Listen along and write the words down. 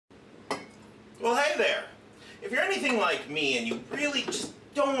Well, hey there. If you're anything like me and you really just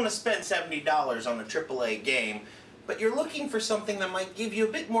don't want to spend $70 on a AAA game, but you're looking for something that might give you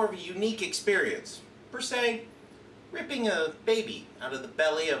a bit more of a unique experience, per se, ripping a baby out of the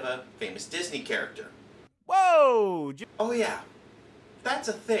belly of a famous Disney character. Whoa! Oh yeah, that's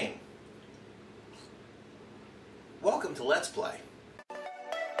a thing. Welcome to Let's Play.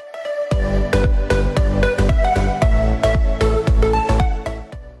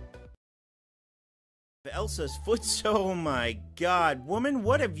 Elsa's foot, oh my god. Woman,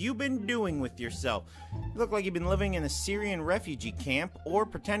 what have you been doing with yourself? You look like you've been living in a Syrian refugee camp or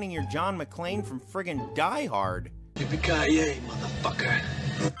pretending you're John McClane from friggin' Die Hard. Yippee-ki-yay, motherfucker.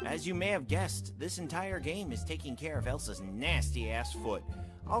 As you may have guessed, this entire game is taking care of Elsa's nasty-ass foot.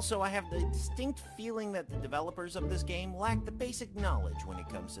 Also, I have the distinct feeling that the developers of this game lack the basic knowledge when it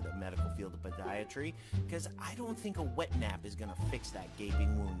comes to the medical field of podiatry, because I don't think a wet nap is gonna fix that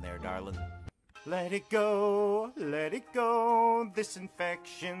gaping wound there, darling. Let it go, this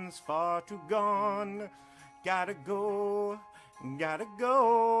infection's far too gone. Gotta go,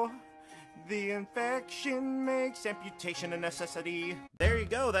 the infection makes amputation a necessity. There you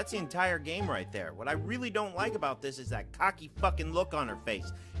go, that's the entire game right there. What I really don't like about this is that cocky fucking look on her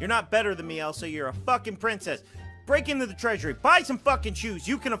face. You're not better than me, Elsa, you're a fucking princess. Break into the treasury, buy some fucking shoes,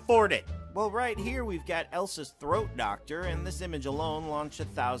 you can afford it. Well, right here we've got Elsa's throat doctor, and this image alone launched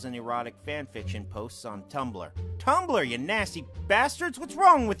 1,000 erotic fanfiction posts on Tumblr. Tumblr, you nasty bastards, what's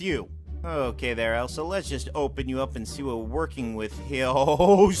wrong with you? Okay there, Elsa, let's just open you up and see what we're working with here.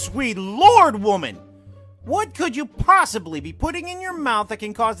 Oh, sweet lord, woman! What could you possibly be putting in your mouth that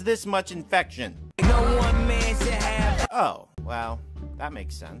can cause this much infection? No one man should have. Oh, well, that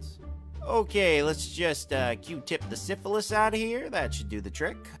makes sense. Okay, let's just Q-tip the syphilis out of here. That should do the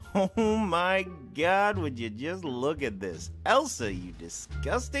trick. Oh my god, would you just look at this. Elsa, you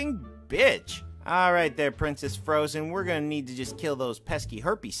disgusting bitch. Alright there, Princess Frozen. We're gonna need to just kill those pesky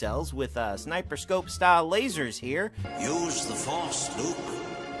herpes cells with sniper scope style lasers here. Use the Force, Luke.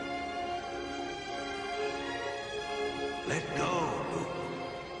 Let go, Luke.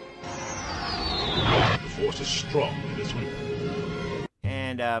 The Force is strong in this one.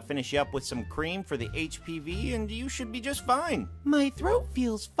 And finish you up with some cream for the HPV, and you should be just fine. My throat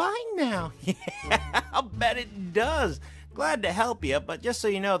feels fine now. Yeah, I'll bet it does. Glad to help you, but just so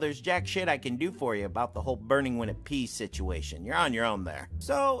you know, there's jack shit I can do for you about the whole burning when it pees situation. You're on your own there.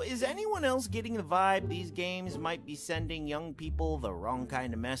 So, is anyone else getting the vibe these games might be sending young people the wrong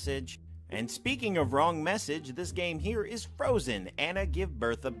kind of message? And speaking of wrong message, this game here is Frozen, Anna Give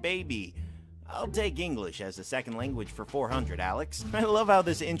Birth a Baby. I'll take English as a second language for 400, Alex. I love how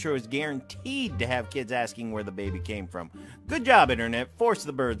this intro is guaranteed to have kids asking where the baby came from. Good job, Internet. Force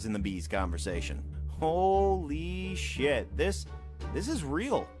the birds and the bees conversation. Holy shit. This is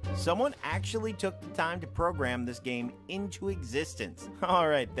real. Someone actually took the time to program this game into existence.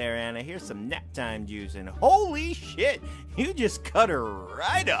 Alright there, Anna. Here's some nap time juice, and holy shit, you just cut her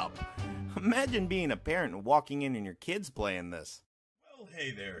right up. Imagine being a parent and walking in and your kid's playing this. Well,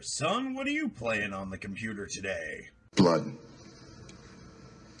 hey there, son. What are you playing on the computer today? Blood.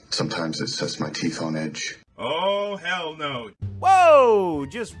 Sometimes it sets my teeth on edge. Oh, hell no. Whoa!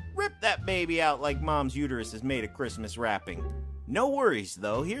 Just rip that baby out like mom's uterus is made of Christmas wrapping. No worries,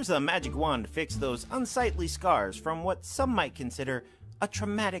 though. Here's a magic wand to fix those unsightly scars from what some might consider a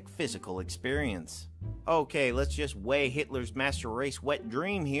traumatic physical experience. Okay, let's just weigh Hitler's master race wet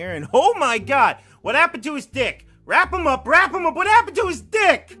dream here, and oh my god! What happened to his dick? Wrap him up! What happened to his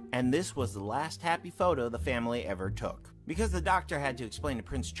dick? And this was the last happy photo the family ever took. Because the doctor had to explain to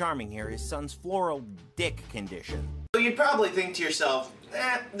Prince Charming here his son's floral dick condition. So you'd probably think to yourself,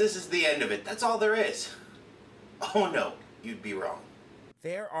 this is the end of it. That's all there is. Oh no, you'd be wrong.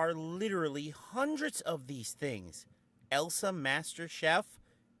 There are literally hundreds of these things. Elsa Master Chef,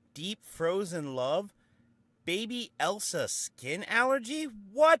 Deep Frozen Love, Baby Elsa Skin Allergy?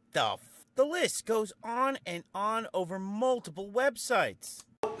 What the The list goes on and on over multiple websites.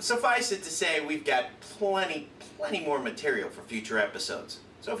 Suffice it to say, we've got plenty more material for future episodes.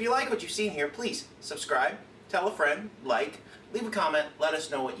 So if you like what you've seen here, please subscribe, tell a friend, like, leave a comment, let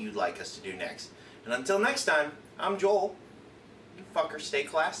us know what you'd like us to do next. And until next time, I'm Joel. You fuckers stay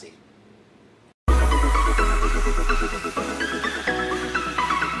classy.